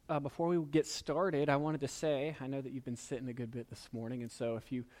before we get started, I wanted to say, I know that you've been sitting a good bit this morning, and so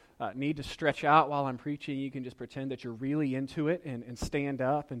if you need to stretch out while I'm preaching, you can just pretend that you're really into it and stand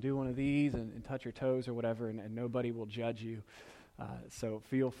up and do one of these and touch your toes or whatever, and nobody will judge you. So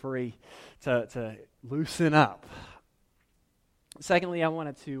feel free to loosen up. Secondly, I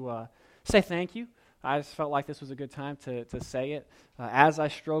wanted to say thank you. I just felt like this was a good time to say it. As I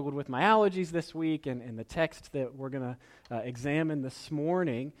struggled with my allergies this week and the text that we're going to examine this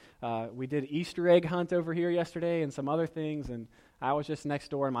morning, we did Easter egg hunt over here yesterday and some other things, and I was just next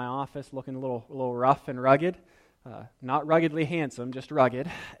door in my office looking a little rough and rugged. Not ruggedly handsome, just rugged.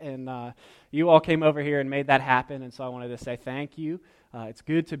 And you all came over here and made that happen, and so I wanted to say thank you. It's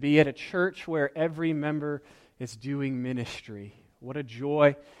good to be at a church where every member is doing ministry. What a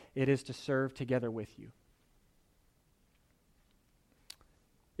joy it is to serve together with you.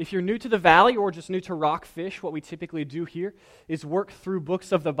 If you're new to the Valley or just new to Rockfish, what we typically do here is work through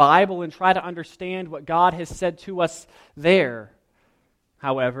books of the Bible and try to understand what God has said to us there.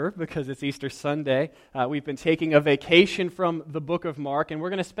 However, because it's Easter Sunday, we've been taking a vacation from the book of Mark, and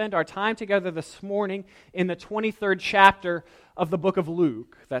we're going to spend our time together this morning in the 23rd chapter of the book of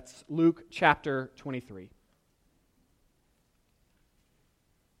Luke. That's Luke chapter 23.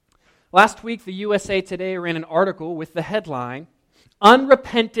 Last week, the USA Today ran an article with the headline,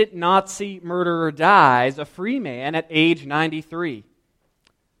 "Unrepentant Nazi Murderer Dies a Free Man at Age 93."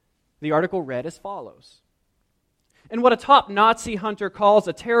 The article read as follows. In what a top Nazi hunter calls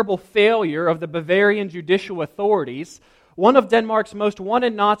a terrible failure of the Bavarian judicial authorities, one of Denmark's most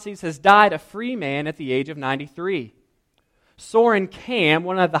wanted Nazis has died a free man at the age of 93. Søren Kam,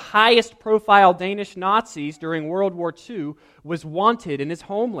 one of the highest-profile Danish Nazis during World War II, was wanted in his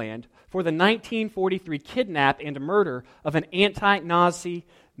homeland for the 1943 kidnap and murder of an anti-Nazi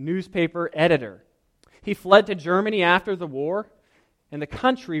newspaper editor. He fled to Germany after the war, and the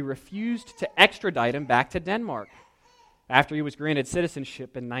country refused to extradite him back to Denmark after he was granted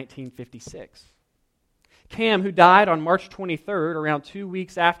citizenship in 1956. Kam, who died on March 23rd, around 2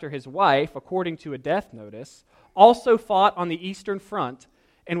 weeks after his wife, according to a death notice, also fought on the Eastern Front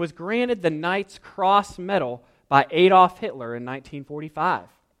and was granted the Knight's Cross Medal by Adolf Hitler in 1945.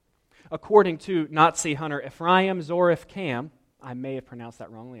 According to Nazi hunter Ephraim Zorif Kam, I may have pronounced that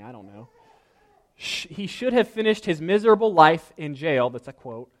wrongly, I don't know, he should have finished his miserable life in jail, that's a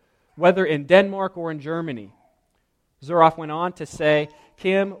quote, whether in Denmark or in Germany. Zorif went on to say,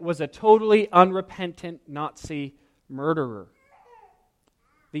 Kim was a totally unrepentant Nazi murderer.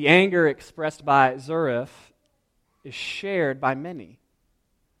 The anger expressed by Zorif is shared by many,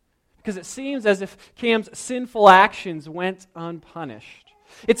 because it seems as if Kam's sinful actions went unpunished.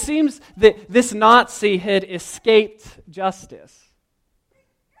 It seems that this Nazi had escaped justice.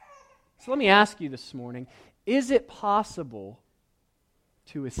 So let me ask you this morning, is it possible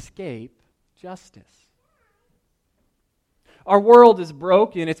to escape justice? Our world is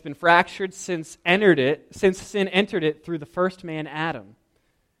broken. It's been fractured since sin entered it through the first man, Adam.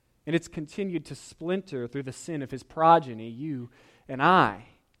 And it's continued to splinter through the sin of his progeny, you and I.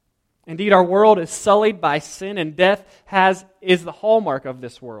 Indeed, our world is sullied by sin, and death is the hallmark of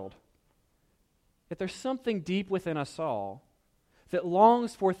this world. Yet there's something deep within us all that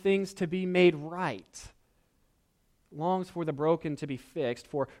longs for things to be made right, longs for the broken to be fixed,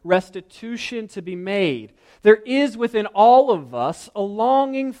 for restitution to be made. There is within all of us a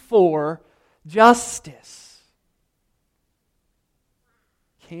longing for justice.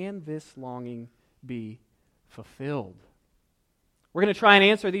 Can this longing be fulfilled? We're going to try and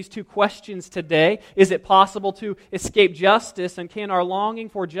answer these two questions today. Is it possible to escape justice, and can our longing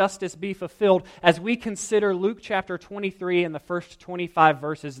for justice be fulfilled as we consider Luke chapter 23 and the first 25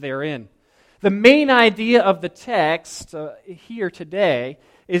 verses therein? The main idea of the text here today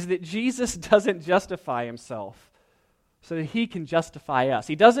is that Jesus doesn't justify himself so that he can justify us.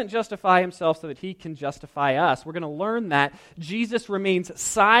 He doesn't justify himself so that he can justify us. We're going to learn that Jesus remains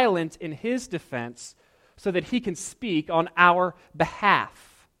silent in his defense so that he can speak on our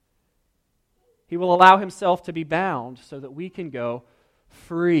behalf. He will allow himself to be bound so that we can go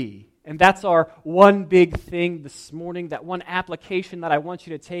free. And that's our one big thing this morning, that one application that I want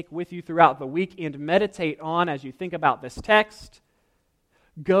you to take with you throughout the week and meditate on as you think about this text.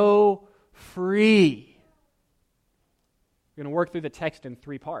 Go free. We're going to work through the text in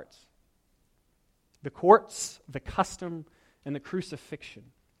three parts: the courts, the custom, and the crucifixion.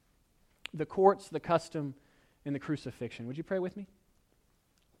 The courts, the custom, and the crucifixion. Would you pray with me?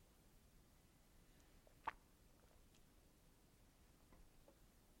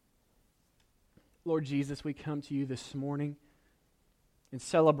 Lord Jesus, we come to you this morning in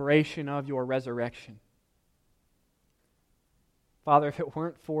celebration of your resurrection. Father, if it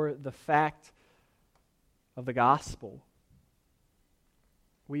weren't for the fact of the gospel,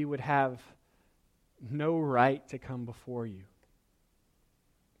 we would have no right to come before you.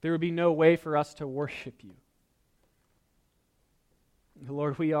 There would be no way for us to worship you.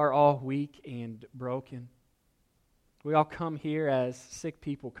 Lord, we are all weak and broken. We all come here as sick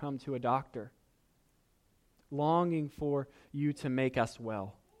people come to a doctor, longing for you to make us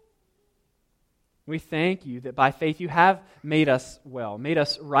well. We thank you that by faith you have made us well, made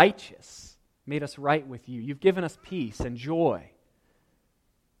us righteous, made us right with you. You've given us peace and joy.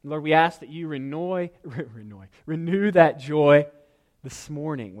 Lord, we ask that you renew that joy this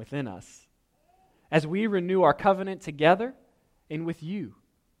morning within us as we renew our covenant together and with you.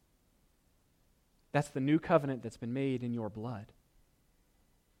 That's the new covenant that's been made in your blood.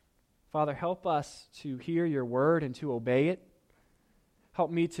 Father, help us to hear your word and to obey it. Help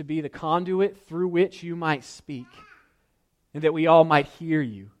me to be the conduit through which you might speak, and that we all might hear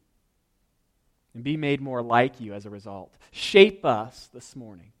you and be made more like you as a result. Shape us this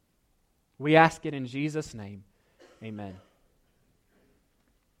morning. We ask it in Jesus' name. Amen.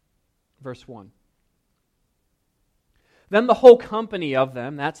 Verse 1. Then the whole company of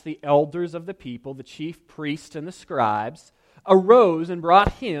them, that's the elders of the people, the chief priests and the scribes, arose and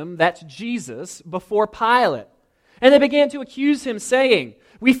brought him, that's Jesus, before Pilate. And they began to accuse him, saying,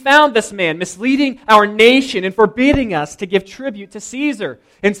 "We found this man misleading our nation and forbidding us to give tribute to Caesar,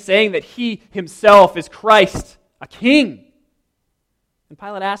 and saying that he himself is Christ, a king." And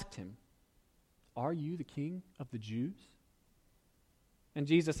Pilate asked him, "Are you the king of the Jews?" And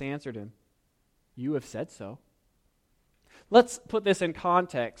Jesus answered him, "You have said so." Let's put this in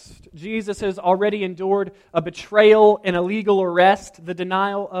context. Jesus has already endured a betrayal, an illegal arrest, the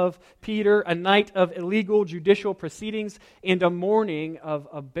denial of Peter, a night of illegal judicial proceedings, and a morning of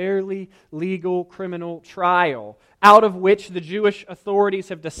a barely legal criminal trial, out of which the Jewish authorities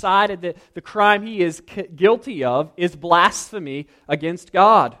have decided that the crime he is guilty of is blasphemy against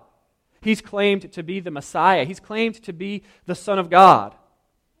God. He's claimed to be the Messiah. He's claimed to be the Son of God.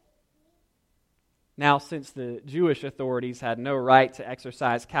 Now, since the Jewish authorities had no right to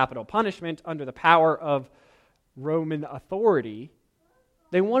exercise capital punishment under the power of Roman authority,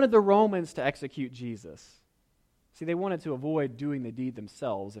 they wanted the Romans to execute Jesus. See, they wanted to avoid doing the deed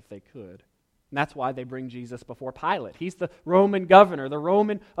themselves if they could. And that's why they bring Jesus before Pilate. He's the Roman governor, the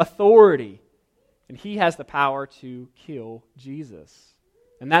Roman authority, and he has the power to kill Jesus.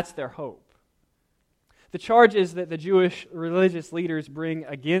 And that's their hope. The charges that the Jewish religious leaders bring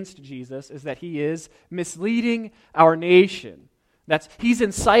against Jesus is that he is misleading our nation. He's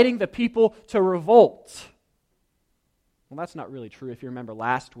inciting the people to revolt. Well, that's not really true. If you remember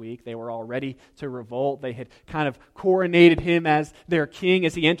last week, they were all ready to revolt. They had kind of coronated him as their king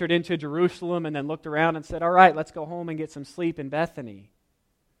as he entered into Jerusalem and then looked around and said, "All right, let's go home and get some sleep in Bethany."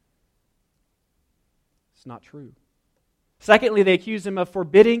 It's not true. Secondly, they accuse him of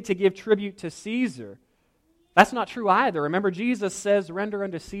forbidding to give tribute to Caesar. That's not true either. Remember, Jesus says, "Render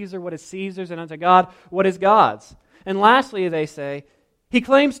unto Caesar what is Caesar's, and unto God what is God's." And lastly, they say, he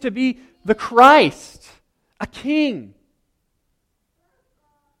claims to be the Christ, a king.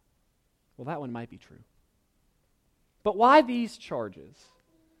 Well, that one might be true. But why these charges?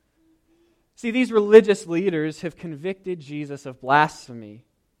 See, these religious leaders have convicted Jesus of blasphemy,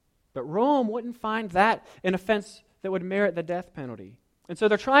 but Rome wouldn't find that an offense that would merit the death penalty. And so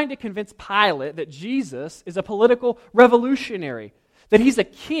they're trying to convince Pilate that Jesus is a political revolutionary, that he's a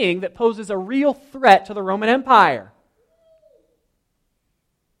king that poses a real threat to the Roman Empire.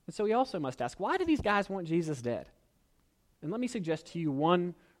 And so we also must ask, why do these guys want Jesus dead? And let me suggest to you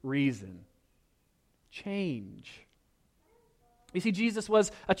one reason. Change. You see, Jesus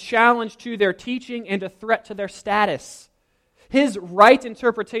was a challenge to their teaching and a threat to their status. His right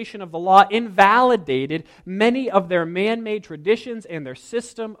interpretation of the law invalidated many of their man-made traditions and their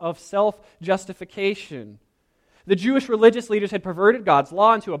system of self-justification. The Jewish religious leaders had perverted God's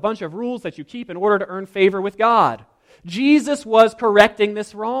law into a bunch of rules that you keep in order to earn favor with God. Jesus was correcting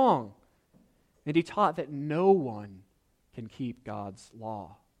this wrong. And he taught that no one can keep God's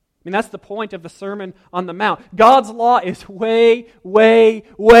law. I mean, that's the point of the Sermon on the Mount. God's law is way, way,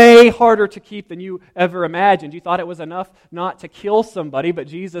 way harder to keep than you ever imagined. You thought it was enough not to kill somebody, but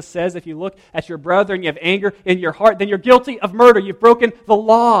Jesus says if you look at your brother and you have anger in your heart, then you're guilty of murder. You've broken the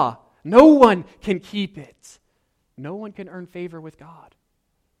law. No one can keep it. No one can earn favor with God.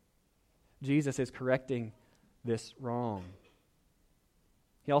 Jesus is correcting this wrong.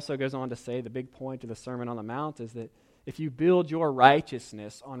 He also goes on to say the big point of the Sermon on the Mount is that if you build your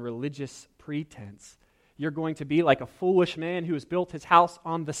righteousness on religious pretense, you're going to be like a foolish man who has built his house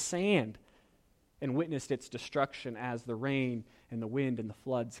on the sand and witnessed its destruction as the rain and the wind and the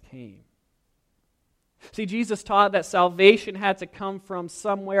floods came. See, Jesus taught that salvation had to come from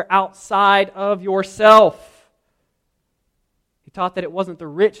somewhere outside of yourself. He taught that it wasn't the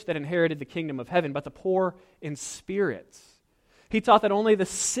rich that inherited the kingdom of heaven, but the poor in spirit. He taught that only the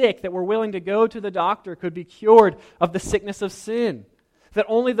sick that were willing to go to the doctor could be cured of the sickness of sin. That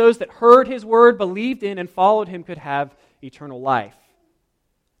only those that heard His word, believed in, and followed Him could have eternal life.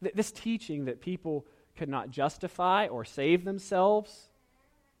 This teaching that people could not justify or save themselves,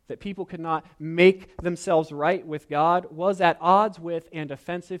 that people could not make themselves right with God, was at odds with and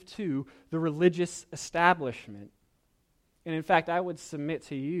offensive to the religious establishment. And in fact, I would submit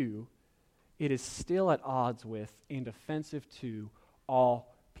to you, it is still at odds with and offensive to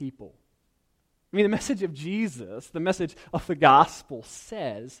all people. I mean, the message of Jesus, the message of the gospel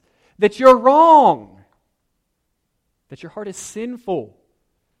says that you're wrong, that your heart is sinful,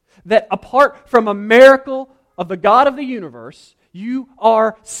 that apart from a miracle of the God of the universe, you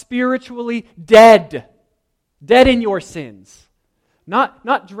are spiritually dead. Dead in your sins.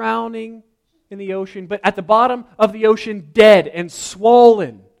 Not drowning in the ocean, but at the bottom of the ocean, dead and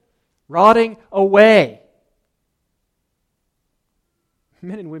swollen, rotting away.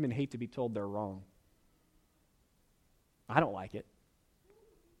 Men and women hate to be told they're wrong. I don't like it.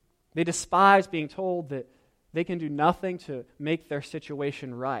 They despise being told that they can do nothing to make their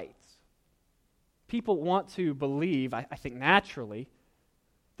situation right. People want to believe, I think naturally,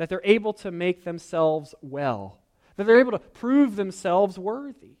 that they're able to make themselves well, that they're able to prove themselves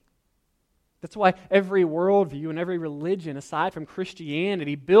worthy. That's why every worldview and every religion, aside from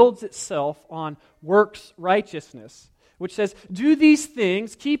Christianity, builds itself on works righteousness, which says, do these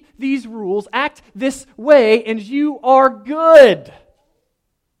things, keep these rules, act this way, and you are good.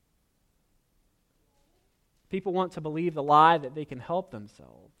 People want to believe the lie that they can help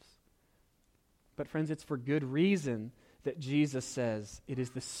themselves. But friends, it's for good reason that Jesus says it is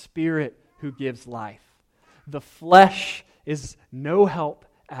the Spirit who gives life. The flesh is no help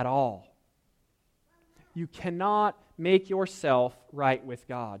at all. You cannot make yourself right with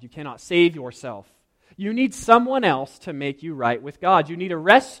God. You cannot save yourself. You need someone else to make you right with God. You need a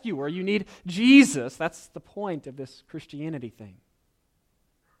rescuer. You need Jesus. That's the point of this Christianity thing.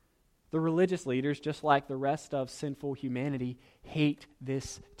 The religious leaders, just like the rest of sinful humanity, hate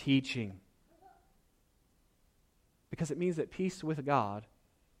this teaching. Because it means that peace with God,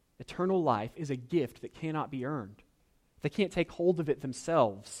 eternal life, is a gift that cannot be earned. They can't take hold of it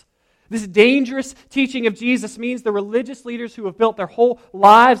themselves. This dangerous teaching of Jesus means the religious leaders who have built their whole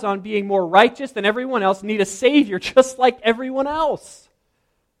lives on being more righteous than everyone else need a Savior just like everyone else.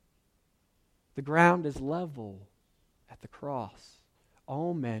 The ground is level at the cross.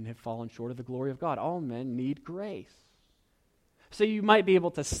 All men have fallen short of the glory of God. All men need grace. So you might be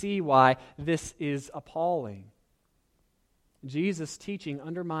able to see why this is appalling. Jesus' teaching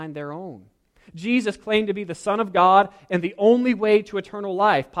undermined their own. Jesus claimed to be the Son of God and the only way to eternal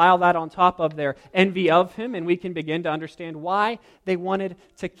life. Pile that on top of their envy of Him, and we can begin to understand why they wanted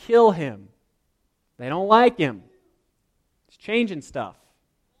to kill Him. They don't like Him. He's changing stuff.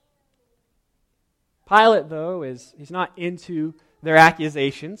 Pilate, though, he's not into their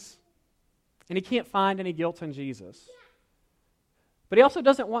accusations, and he can't find any guilt in Jesus. But he also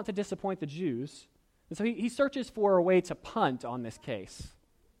doesn't want to disappoint the Jews, and so he searches for a way to punt on this case.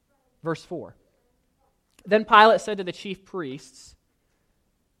 Verse 4. Then Pilate said to the chief priests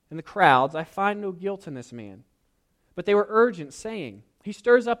and the crowds, I find no guilt in this man. But they were urgent, saying, He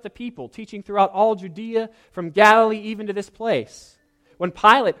stirs up the people, teaching throughout all Judea, from Galilee even to this place. When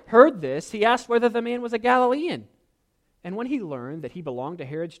Pilate heard this, he asked whether the man was a Galilean. And when he learned that he belonged to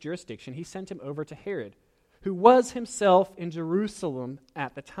Herod's jurisdiction, he sent him over to Herod, who was himself in Jerusalem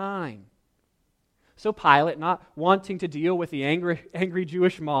at the time. So Pilate, not wanting to deal with the angry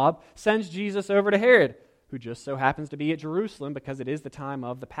Jewish mob, sends Jesus over to Herod, who just so happens to be at Jerusalem because it is the time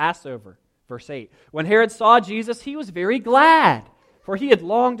of the Passover. Verse 8. When Herod saw Jesus, he was very glad, for he had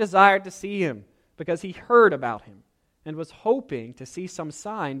long desired to see him, because he heard about him, and was hoping to see some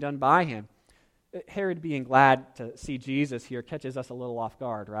sign done by him. Herod being glad to see Jesus here catches us a little off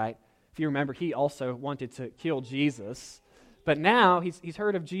guard, right? If you remember, he also wanted to kill Jesus. But now he's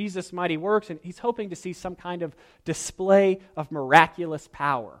heard of Jesus' mighty works, and he's hoping to see some kind of display of miraculous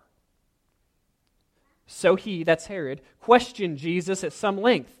power. So he, that's Herod, questioned Jesus at some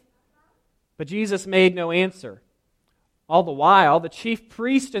length. But Jesus made no answer. All the while, the chief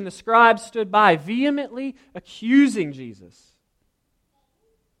priest and the scribes stood by, vehemently accusing Jesus.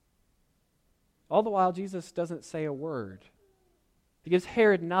 All the while, Jesus doesn't say a word. He gives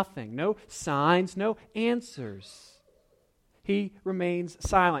Herod nothing, no signs, no answers. He remains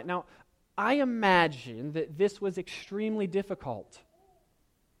silent. Now, I imagine that this was extremely difficult.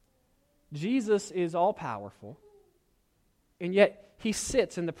 Jesus is all-powerful, and yet he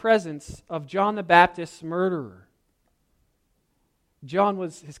sits in the presence of John the Baptist's murderer. John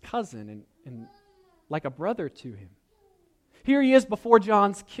was his cousin and like a brother to him. Here he is before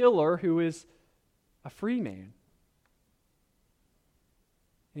John's killer, who is a free man.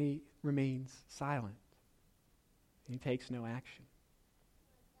 And he remains silent. And he takes no action.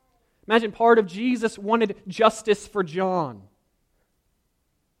 Imagine part of Jesus wanted justice for John.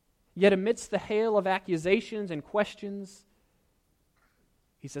 Yet amidst the hail of accusations and questions,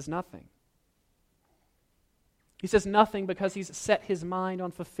 he says nothing. He says nothing because he's set his mind on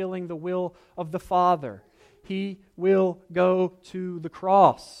fulfilling the will of the Father. He will go to the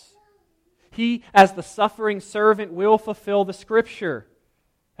cross. He, as the suffering servant, will fulfill the Scripture,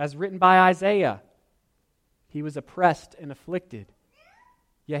 as written by Isaiah. He was oppressed and afflicted,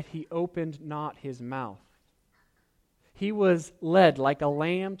 yet he opened not his mouth. He was led like a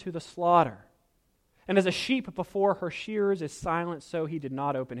lamb to the slaughter. And as a sheep before her shearers is silent, so he did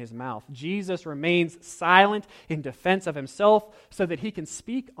not open his mouth. Jesus remains silent in defense of himself so that he can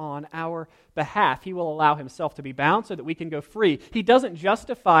speak on our behalf. He will allow himself to be bound so that we can go free. He doesn't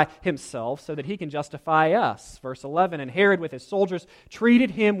justify himself so that he can justify us. Verse 11, and Herod with his soldiers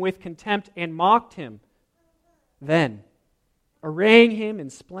treated him with contempt and mocked him. Then, arraying him in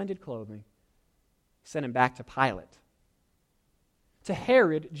splendid clothing, he sent him back to Pilate. To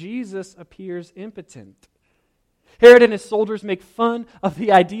Herod, Jesus appears impotent. Herod and his soldiers make fun of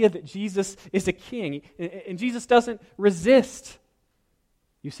the idea that Jesus is a king, and Jesus doesn't resist.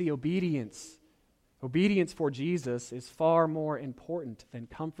 You see, obedience for Jesus is far more important than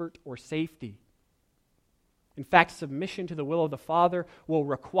comfort or safety. In fact, submission to the will of the Father will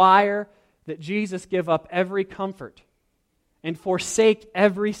require that Jesus give up every comfort and forsake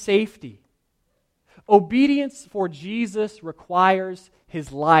every safety. Obedience for Jesus requires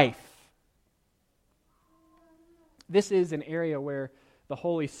his life. This is an area where the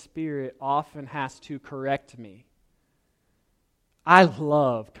Holy Spirit often has to correct me. I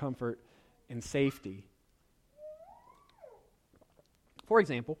love comfort and safety. For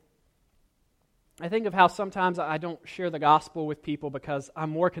example, I think of how sometimes I don't share the gospel with people because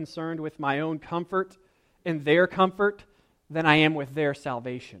I'm more concerned with my own comfort and their comfort than I am with their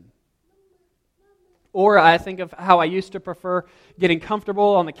salvation. Or I think of how I used to prefer getting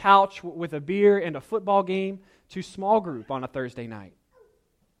comfortable on the couch with a beer and a football game to small group on a Thursday night.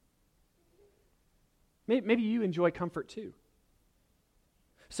 Maybe you enjoy comfort too.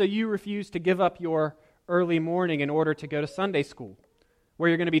 So you refuse to give up your early morning in order to go to Sunday school, where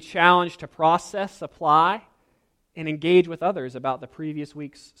you're going to be challenged to process, apply, and engage with others about the previous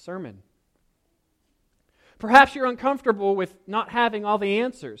week's sermon. Perhaps you're uncomfortable with not having all the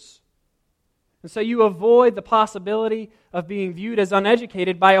answers. And so you avoid the possibility of being viewed as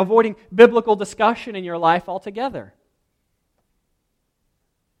uneducated by avoiding biblical discussion in your life altogether.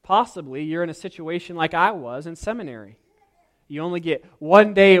 Possibly you're in a situation like I was in seminary. You only get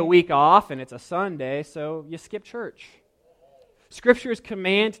one day a week off, and it's a Sunday, so you skip church. Scripture's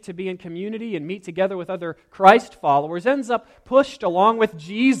command to be in community and meet together with other Christ followers ends up pushed along with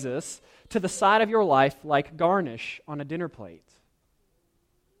Jesus to the side of your life like garnish on a dinner plate.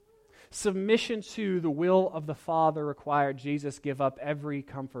 Submission to the will of the Father required Jesus give up every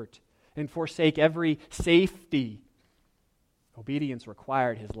comfort and forsake every safety. Obedience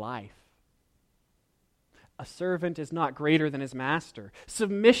required his life. A servant is not greater than his master.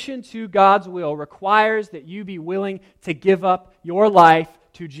 Submission to God's will requires that you be willing to give up your life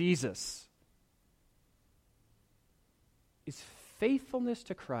to Jesus. Is faithfulness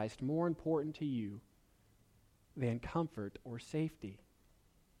to Christ more important to you than comfort or safety?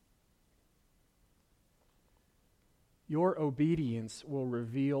 Your obedience will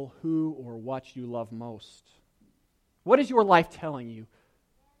reveal who or what you love most. What is your life telling you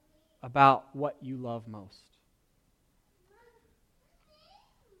about what you love most?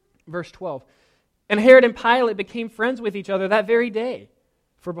 Verse 12, and Herod and Pilate became friends with each other that very day,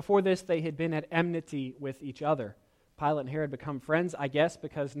 for before this they had been at enmity with each other. Pilate and Herod become friends, I guess,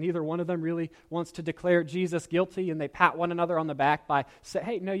 because neither one of them really wants to declare Jesus guilty, and they pat one another on the back by saying,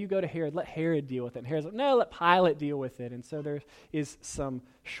 hey, no, you go to Herod, let Herod deal with it. And Herod's like, no, let Pilate deal with it. And so there is some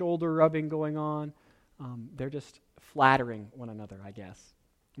shoulder rubbing going on. They're just flattering one another, I guess.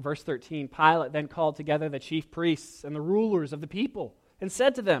 Verse 13, Pilate then called together the chief priests and the rulers of the people and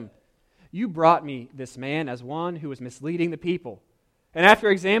said to them, you brought me this man as one who was misleading the people. And after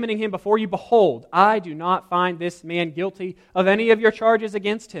examining him before you, behold, I do not find this man guilty of any of your charges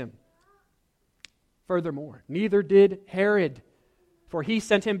against him. Furthermore, neither did Herod, for he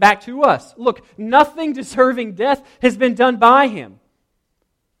sent him back to us. Look, nothing deserving death has been done by him.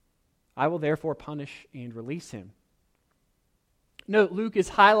 I will therefore punish and release him." Note, Luke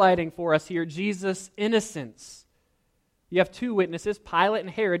is highlighting for us here Jesus' innocence. You have two witnesses, Pilate and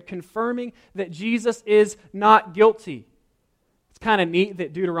Herod, confirming that Jesus is not guilty. It's kind of neat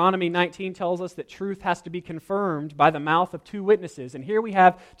that Deuteronomy 19 tells us that truth has to be confirmed by the mouth of two witnesses. And here we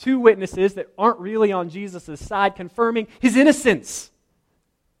have two witnesses that aren't really on Jesus' side confirming his innocence.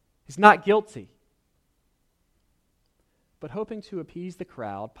 He's not guilty. But hoping to appease the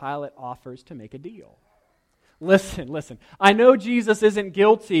crowd, Pilate offers to make a deal. Listen. I know Jesus isn't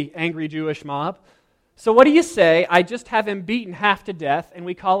guilty, angry Jewish mob. So what do you say? I just have him beaten half to death and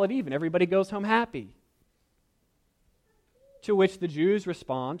we call it even. Everybody goes home happy. To which the Jews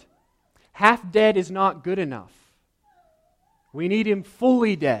respond, "Half dead is not good enough. We need him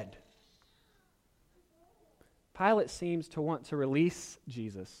fully dead." Pilate seems to want to release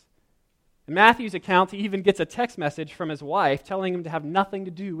Jesus. In Matthew's account, he even gets a text message from his wife telling him to have nothing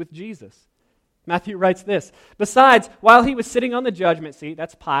to do with Jesus. Matthew writes this, "Besides, while he was sitting on the judgment seat,"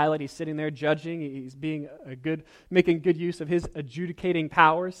 that's Pilate, he's sitting there judging, he's making good use of his adjudicating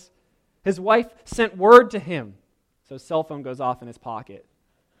powers, "his wife sent word to him," so his cell phone goes off in his pocket,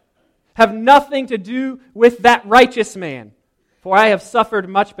 "have nothing to do with that righteous man, for I have suffered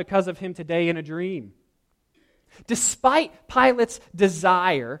much because of him today in a dream." Despite Pilate's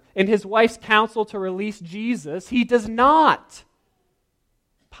desire and his wife's counsel to release Jesus, he does not.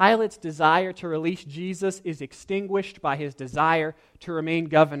 Pilate's desire to release Jesus is extinguished by his desire to remain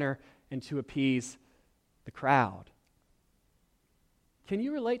governor and to appease the crowd. Can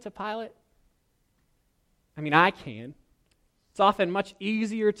you relate to Pilate? I mean, I can. It's often much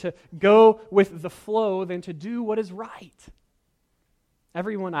easier to go with the flow than to do what is right.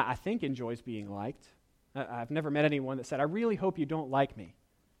 Everyone, I think, enjoys being liked. I've never met anyone that said, "I really hope you don't like me."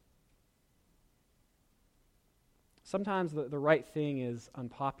 Sometimes the right thing is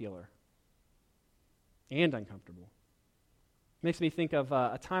unpopular and uncomfortable. Makes me think of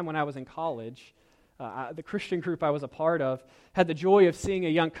a time when I was in college. The Christian group I was a part of had the joy of seeing a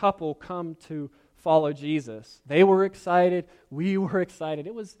young couple come to follow Jesus. They were excited. We were excited.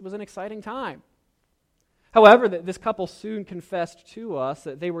 It was an exciting time. However, this couple soon confessed to us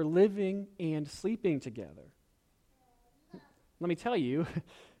that they were living and sleeping together. Let me tell you, it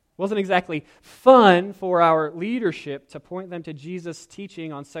wasn't exactly fun for our leadership to point them to Jesus'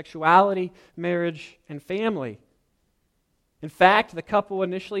 teaching on sexuality, marriage, and family. In fact, the couple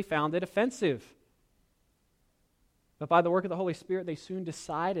initially found it offensive. But by the work of the Holy Spirit, they soon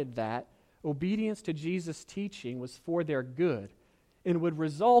decided that obedience to Jesus' teaching was for their good and would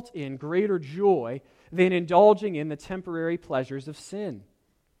result in greater joy than indulging in the temporary pleasures of sin.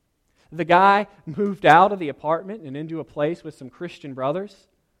 The guy moved out of the apartment and into a place with some Christian brothers.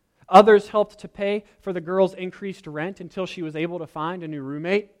 Others helped to pay for the girl's increased rent until she was able to find a new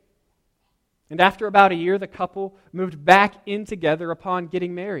roommate. And after about a year, the couple moved back in together upon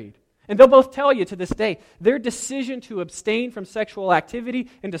getting married. And they'll both tell you to this day, their decision to abstain from sexual activity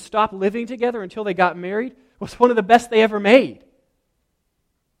and to stop living together until they got married was one of the best they ever made.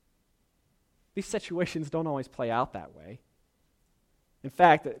 These situations don't always play out that way. In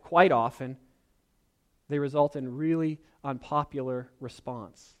fact, quite often, they result in really unpopular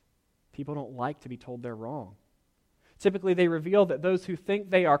response. People don't like to be told they're wrong. Typically, they reveal that those who think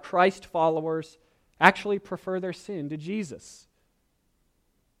they are Christ followers actually prefer their sin to Jesus.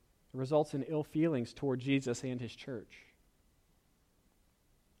 It results in ill feelings toward Jesus and his church.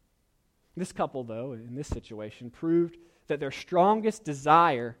 This couple, though, in this situation, proved that their strongest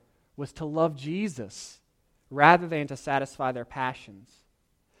desire was to love Jesus rather than to satisfy their passions.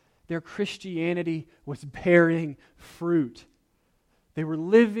 Their Christianity was bearing fruit. They were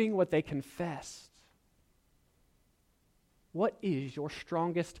living what they confessed. What is your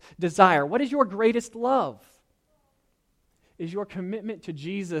strongest desire? What is your greatest love? Is your commitment to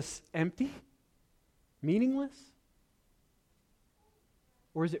Jesus empty? Meaningless?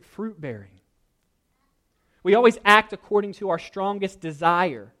 Or is it fruit-bearing? We always act according to our strongest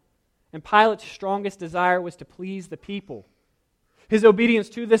desire. And Pilate's strongest desire was to please the people. His obedience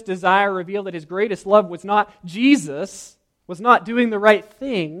to this desire revealed that his greatest love was not Jesus, was not doing the right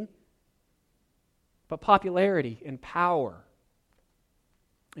thing, but popularity and power.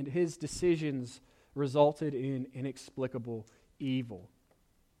 And his decisions resulted in inexplicable evil.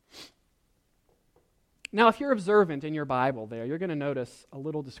 Now, if you're observant in your Bible there, you're going to notice a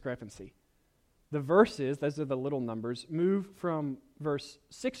little discrepancy. The verses, those are the little numbers, move from verse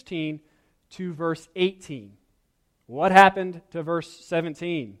 16 to verse 18. What happened to verse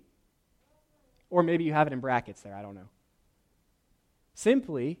 17? Or maybe you have it in brackets there, I don't know.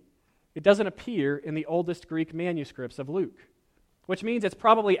 Simply, it doesn't appear in the oldest Greek manuscripts of Luke, which means it's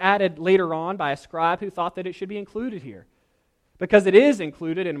probably added later on by a scribe who thought that it should be included here, because it is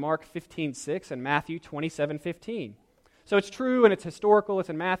included in Mark 15:6 and Matthew 27:15. So it's true and it's historical, it's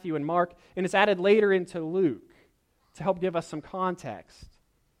in Matthew and Mark, and it's added later into Luke to help give us some context.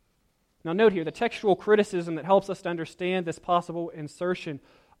 Now note here, the textual criticism that helps us to understand this possible insertion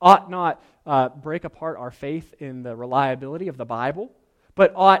ought not break apart our faith in the reliability of the Bible,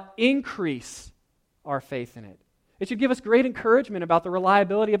 but ought increase our faith in it. It should give us great encouragement about the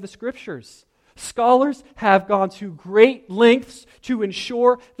reliability of the Scriptures. Scholars have gone to great lengths to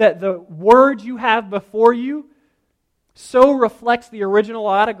ensure that the word you have before you so reflects the original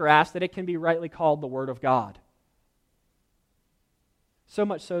autographs that it can be rightly called the Word of God. So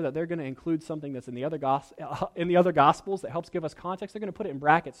much so that they're going to include something that's in the other Gospels that helps give us context. They're going to put it in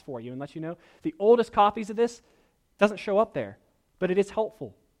brackets for you and let you know the oldest copies of this doesn't show up there, but it is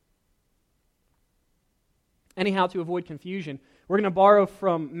helpful. Anyhow, to avoid confusion, we're going to borrow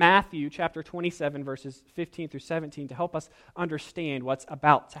from Matthew chapter 27, verses 15 through 17 to help us understand what's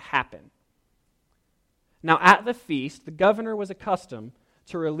about to happen. Now at the feast, the governor was accustomed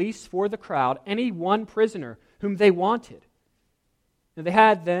to release for the crowd any one prisoner whom they wanted. And they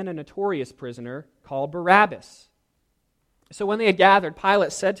had then a notorious prisoner called Barabbas. So when they had gathered,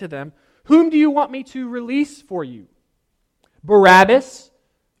 Pilate said to them, "Whom do you want me to release for you? Barabbas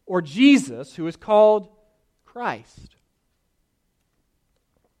or Jesus, who is called Christ?"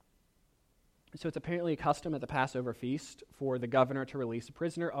 So it's apparently a custom at the Passover feast for the governor to release a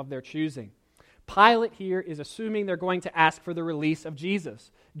prisoner of their choosing. Pilate here is assuming they're going to ask for the release of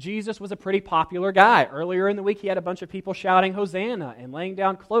Jesus. Jesus was a pretty popular guy. Earlier in the week, he had a bunch of people shouting Hosanna and laying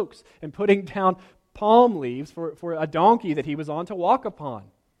down cloaks and putting down palm leaves for a donkey that he was on to walk upon.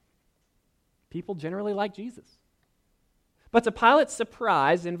 People generally like Jesus. But to Pilate's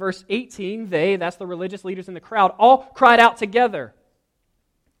surprise, in verse 18, they, that's the religious leaders in the crowd, all cried out together,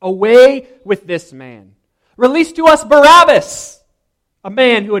 "Away with this man! Release to us Barabbas!" A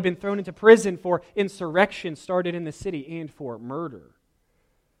man who had been thrown into prison for insurrection started in the city and for murder.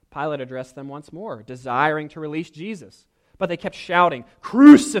 Pilate addressed them once more, desiring to release Jesus. But they kept shouting,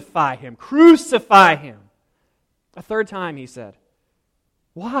 "Crucify him! Crucify him!" A third time he said,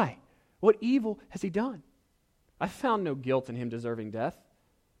 "Why? What evil has he done? I found no guilt in him deserving death.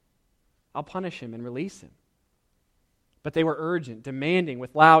 I'll punish him and release him." But they were urgent, demanding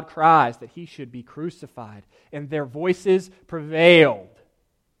with loud cries that he should be crucified, and their voices prevailed.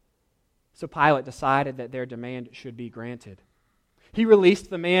 So Pilate decided that their demand should be granted. He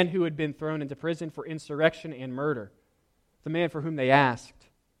released the man who had been thrown into prison for insurrection and murder, the man for whom they asked.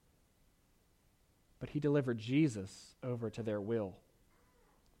 But he delivered Jesus over to their will.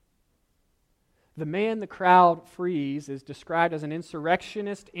 The man the crowd frees is described as an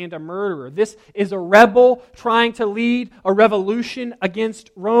insurrectionist and a murderer. This is a rebel trying to lead a revolution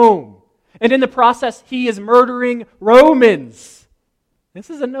against Rome. And in the process, he is murdering Romans. This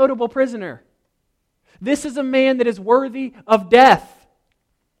is a notable prisoner. This is a man that is worthy of death.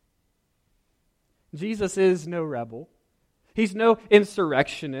 Jesus is no rebel. He's no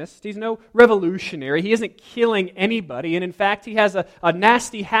insurrectionist. He's no revolutionary. He isn't killing anybody. And in fact, he has a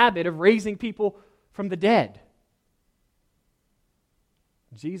nasty habit of raising people from the dead.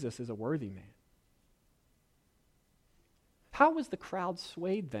 Jesus is a worthy man. How was the crowd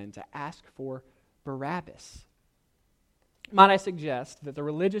swayed then to ask for Barabbas? Might I suggest that the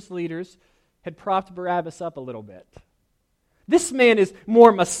religious leaders had propped Barabbas up a little bit? This man is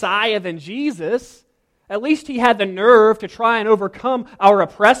more Messiah than Jesus. At least he had the nerve to try and overcome our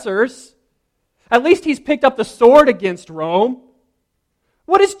oppressors. At least he's picked up the sword against Rome.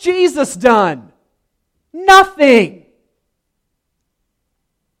 What has Jesus done? Nothing.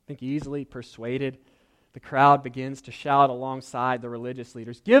 I think easily persuaded, the crowd begins to shout alongside the religious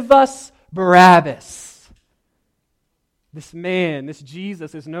leaders, "Give us Barabbas!" This man, this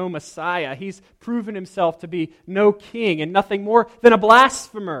Jesus, is no Messiah. He's proven himself to be no king and nothing more than a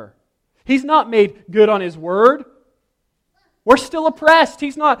blasphemer. He's not made good on his word. We're still oppressed.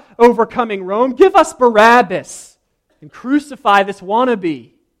 He's not overcoming Rome. Give us Barabbas and crucify this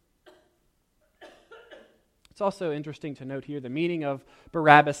wannabe. It's also interesting to note here the meaning of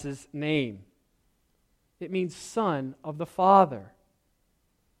Barabbas' name. It means son of the Father.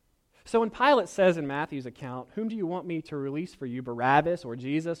 So when Pilate says in Matthew's account, "Whom do you want me to release for you, Barabbas or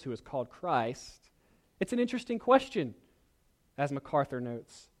Jesus, who is called Christ?" It's an interesting question, as MacArthur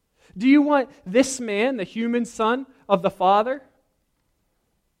notes. Do you want this man, the human son of the Father,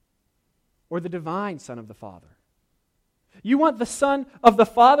 or the divine Son of the Father? You want the Son of the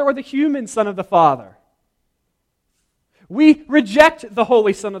Father or the human Son of the Father? We reject the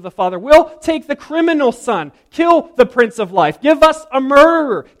Holy Son of the Father. We'll take the criminal son, kill the Prince of Life, give us a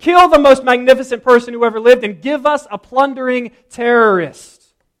murderer, kill the most magnificent person who ever lived, and give us a plundering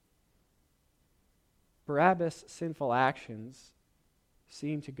terrorist. Barabbas' sinful actions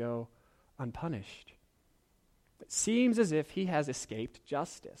seem to go unpunished. It seems as if he has escaped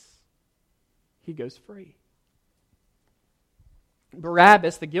justice. He goes free.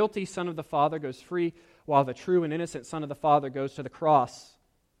 Barabbas, the guilty son of the Father, goes free, while the true and innocent Son of the Father goes to the cross.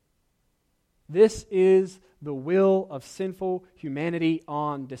 This is the will of sinful humanity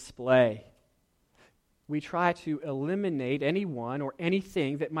on display. We try to eliminate anyone or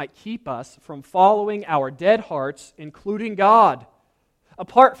anything that might keep us from following our dead hearts, including God.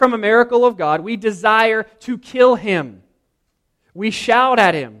 Apart from a miracle of God, we desire to kill Him. We shout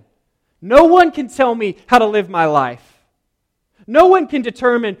at Him. No one can tell me how to live my life. No one can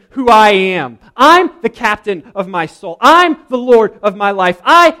determine who I am. I'm the captain of my soul. I'm the Lord of my life.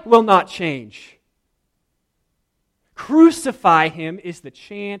 I will not change. Crucify Him is the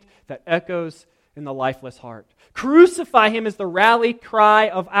chant that echoes in the lifeless heart. Crucify Him is the rally cry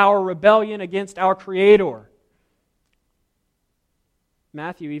of our rebellion against our Creator.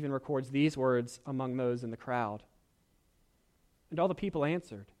 Matthew even records these words among those in the crowd. And all the people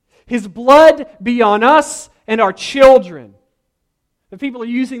answered, His blood be on us and our children. The people are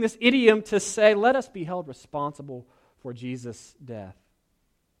using this idiom to say, let us be held responsible for Jesus' death.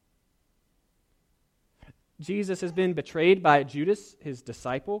 Jesus has been betrayed by Judas, his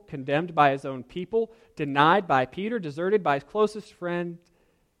disciple, condemned by his own people, denied by Peter, deserted by his closest friend,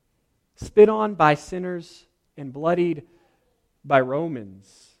 spit on by sinners, and bloodied by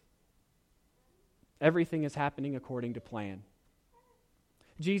Romans. Everything is happening according to plan.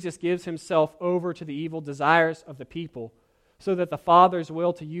 Jesus gives Himself over to the evil desires of the people, so that the Father's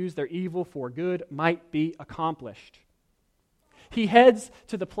will to use their evil for good might be accomplished. He heads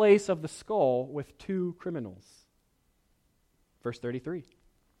to the place of the skull with two criminals. Verse 33.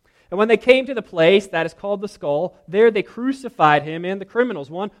 And when they came to the place that is called the skull, there they crucified Him and the criminals,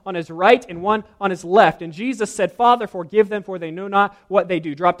 one on His right and one on His left. And Jesus said, Father, forgive them, for they know not what they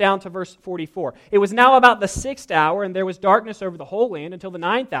do. Drop down to verse 44. It was now about the 6th hour, and there was darkness over the whole land until the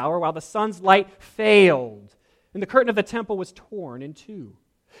 9th hour, while the sun's light failed. And the curtain of the temple was torn in two.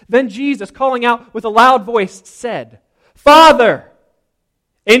 Then Jesus, calling out with a loud voice, said, Father,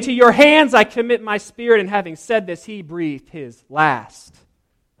 into your hands I commit my spirit. And having said this, He breathed His last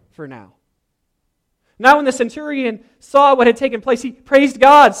for now. Now when the centurion saw what had taken place, he praised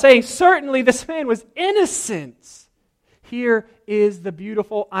God, saying, Certainly this man was innocent. Here is the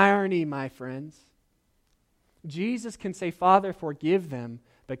beautiful irony, my friends. Jesus can say, Father, forgive them,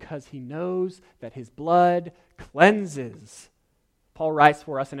 because He knows that His blood cleanses. Paul writes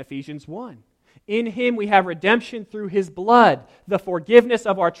for us in Ephesians 1. In Him we have redemption through His blood, the forgiveness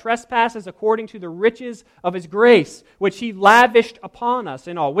of our trespasses according to the riches of His grace, which He lavished upon us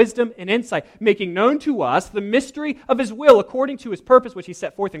in all wisdom and insight, making known to us the mystery of His will according to His purpose, which He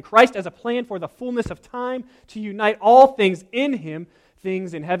set forth in Christ as a plan for the fullness of time to unite all things in Him,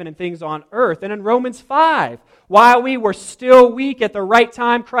 things in heaven and things on earth. And in Romans 5, while we were still weak at the right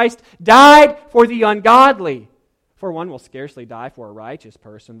time, Christ died for the ungodly. For one will scarcely die for a righteous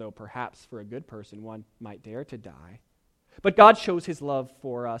person, though perhaps for a good person one might dare to die. But God shows His love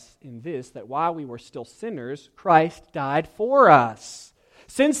for us in this, that while we were still sinners, Christ died for us.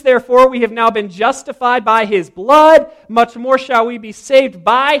 Since therefore we have now been justified by His blood, much more shall we be saved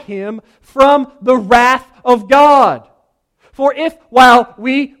by Him from the wrath of God. For if, while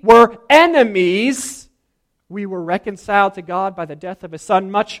we were enemies, we were reconciled to God by the death of His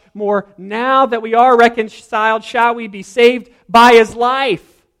Son, much more now that we are reconciled, shall we be saved by His life.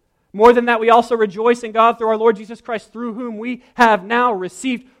 More than that, we also rejoice in God through our Lord Jesus Christ, through whom we have now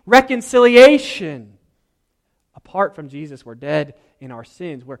received reconciliation. Apart from Jesus, we're dead in our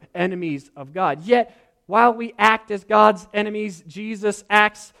sins. We're enemies of God. Yet, while we act as God's enemies, Jesus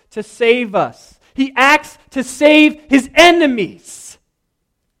acts to save us. He acts to save His enemies.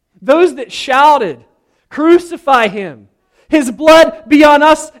 Those that shouted, Crucify Him. His blood be on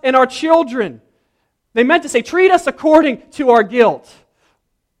us and our children. They meant to say, treat us according to our guilt.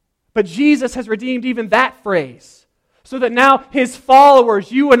 But Jesus has redeemed even that phrase, so that now His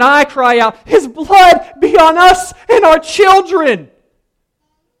followers, you and I, cry out, His blood be on us and our children.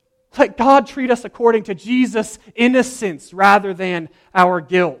 Let God treat us according to Jesus' innocence rather than our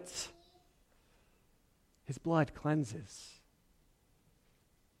guilt. His blood cleanses.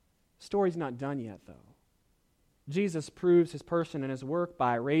 The story's not done yet, though. Jesus proves His person and His work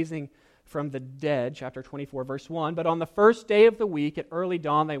by raising from the dead, chapter 24, verse 1. But on the first day of the week, at early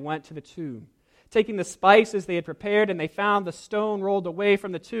dawn, they went to the tomb, taking the spices they had prepared, and they found the stone rolled away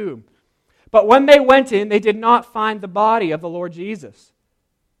from the tomb. But when they went in, they did not find the body of the Lord Jesus.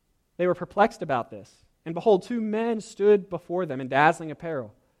 They were perplexed about this. And behold, 2 men stood before them in dazzling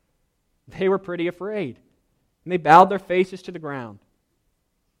apparel. They were pretty afraid, and they bowed their faces to the ground.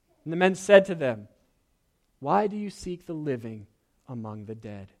 And the men said to them, "Why do you seek the living among the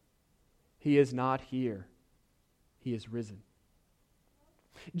dead? He is not here. He is risen."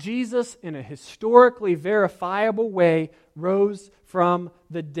 Jesus, in a historically verifiable way, rose from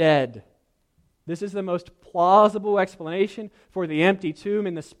the dead. This is the most plausible explanation for the empty tomb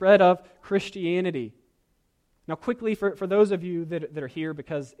and the spread of Christianity. Now, quickly, for those of you that are here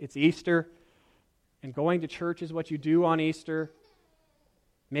because it's Easter, and going to church is what you do on Easter,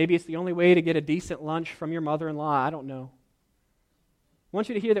 maybe it's the only way to get a decent lunch from your mother-in-law, I don't know. I want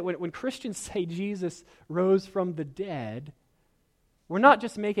you to hear that when Christians say Jesus rose from the dead, we're not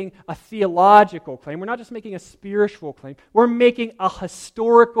just making a theological claim. We're not just making a spiritual claim. We're making a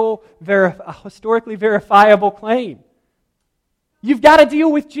historically verifiable claim. You've got to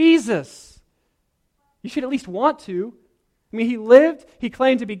deal with Jesus. You should at least want to. I mean, he lived, he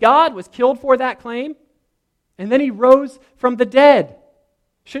claimed to be God, was killed for that claim, and then he rose from the dead.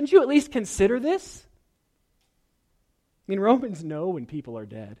 Shouldn't you at least consider this? I mean, Romans know when people are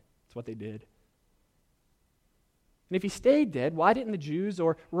dead. That's what they did. And if he stayed dead, why didn't the Jews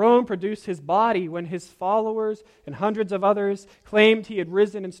or Rome produce his body when his followers and hundreds of others claimed he had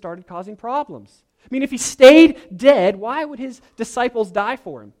risen and started causing problems? I mean, if he stayed dead, why would his disciples die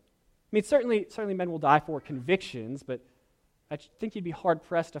for him? I mean, certainly men will die for convictions, but I think you'd be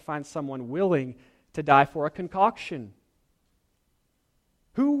hard-pressed to find someone willing to die for a concoction.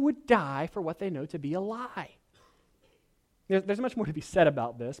 Who would die for what they know to be a lie? There's much more to be said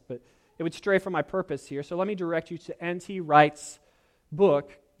about this, but it would stray from my purpose here, so let me direct you to N.T. Wright's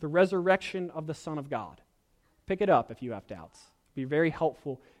book, The Resurrection of the Son of God. Pick it up if you have doubts. It'd be very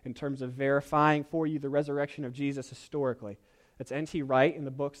helpful in terms of verifying for you the resurrection of Jesus historically. That's N.T. Wright in the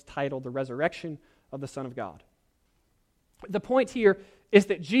book's titled The Resurrection of the Son of God. The point here is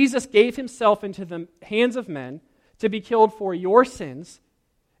that Jesus gave himself into the hands of men to be killed for your sins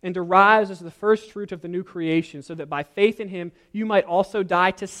and to rise as the first fruit of the new creation, so that by faith in him you might also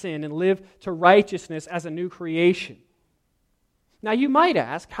die to sin and live to righteousness as a new creation. Now you might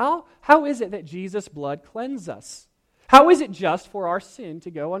ask, how is it that Jesus' blood cleanses us? How is it just for our sin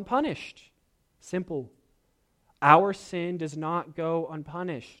to go unpunished? Simple. Our sin does not go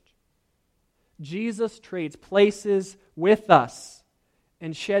unpunished. Jesus trades places with us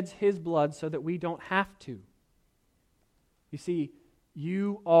and sheds his blood so that we don't have to. You see,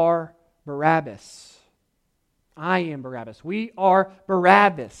 you are Barabbas. I am Barabbas. We are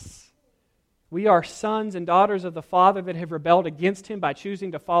Barabbas. We are sons and daughters of the Father that have rebelled against him by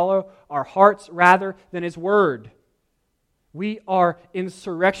choosing to follow our hearts rather than his word. We are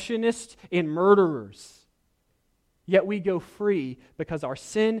insurrectionists and murderers. Yet we go free because our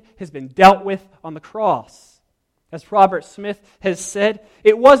sin has been dealt with on the cross. As Robert Smith has said,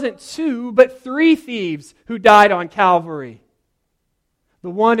 it wasn't 2 but 3 thieves who died on Calvary. The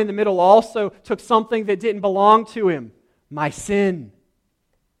one in the middle also took something that didn't belong to him, my sin.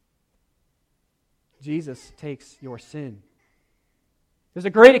 Jesus takes your sin. There's a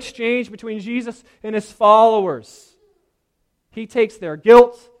great exchange between Jesus and his followers. He takes their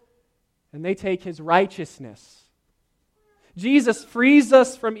guilt, and they take his righteousness. Jesus frees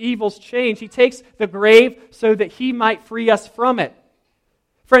us from evil's chains. He takes the grave so that he might free us from it.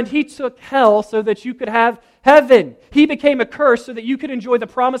 Friend, he took hell so that you could have heaven. He became a curse so that you could enjoy the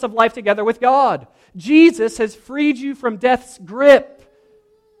promise of life together with God. Jesus has freed you from death's grip.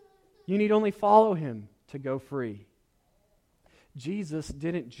 You need only follow him to go free. Jesus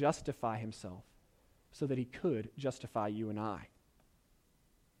didn't justify himself so that he could justify you and I.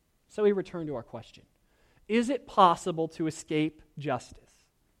 So we return to our question. Is it possible to escape justice?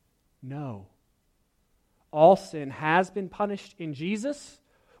 No. All sin has been punished in Jesus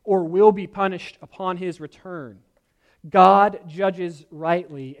or will be punished upon his return. God judges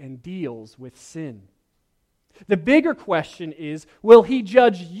rightly and deals with sin. The bigger question is, will he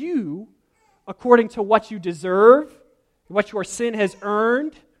judge you according to what you deserve, what your sin has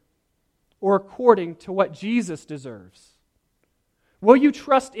earned, or according to what Jesus deserves? Will you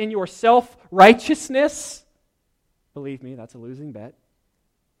trust in your self-righteousness? Believe me, that's a losing bet.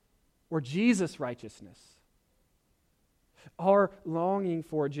 Or Jesus' righteousness? Our longing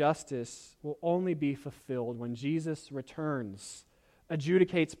for justice will only be fulfilled when Jesus returns,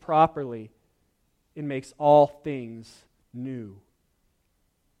 adjudicates properly, and makes all things new.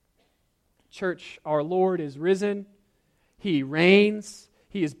 Church, our Lord is risen. He reigns.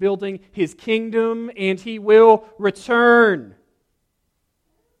 He is building His kingdom, and He will return.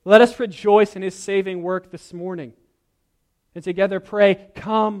 Let us rejoice in His saving work this morning. And together pray,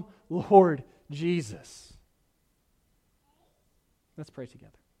 "Come, Lord Jesus." Let's pray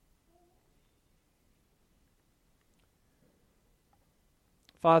together.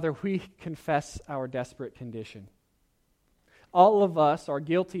 Father, we confess our desperate condition. All of us are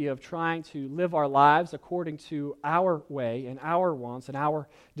guilty of trying to live our lives according to our way and our wants and our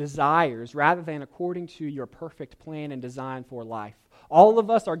desires rather than according to your perfect plan and design for life. All of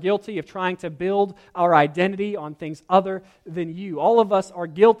us are guilty of trying to build our identity on things other than you. All of us are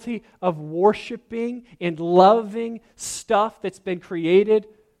guilty of worshiping and loving stuff that's been created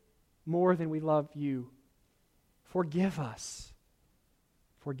more than we love you. Forgive us.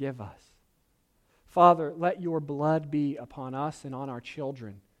 Forgive us. Father, let your blood be upon us and on our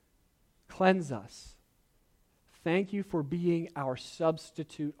children. Cleanse us. Thank you for being our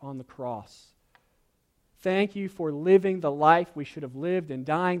substitute on the cross. Thank you for living the life we should have lived and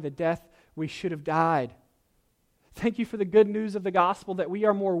dying the death we should have died. Thank you for the good news of the gospel that we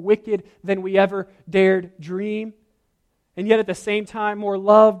are more wicked than we ever dared dream, and yet at the same time more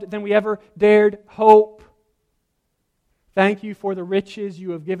loved than we ever dared hope. Thank you for the riches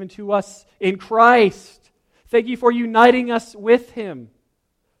you have given to us in Christ. Thank you for uniting us with Him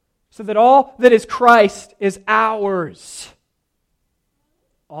so that all that is Christ is ours.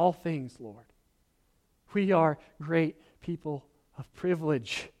 All things, Lord. We are great people of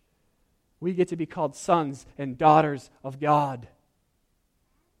privilege. We get to be called sons and daughters of God.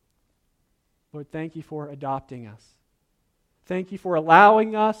 Lord, thank you for adopting us. Thank you for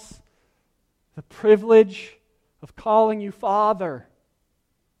allowing us the privilege of calling you Father.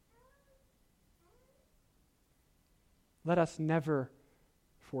 Let us never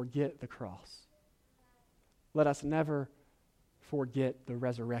forget the cross. Let us never forget the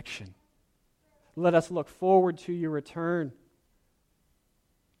resurrection. Let us look forward to your return.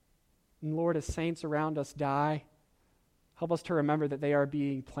 And Lord, as saints around us die, help us to remember that they are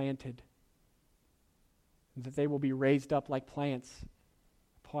being planted, and that they will be raised up like plants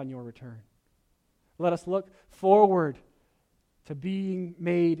upon your return. Let us look forward to being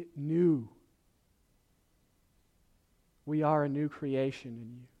made new. We are a new creation in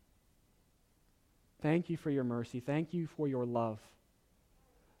you. Thank you for your mercy. Thank you for your love.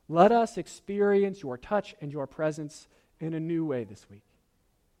 Let us experience your touch and your presence in a new way this week.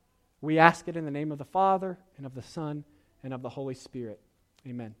 We ask it in the name of the Father, and of the Son, and of the Holy Spirit.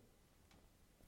 Amen.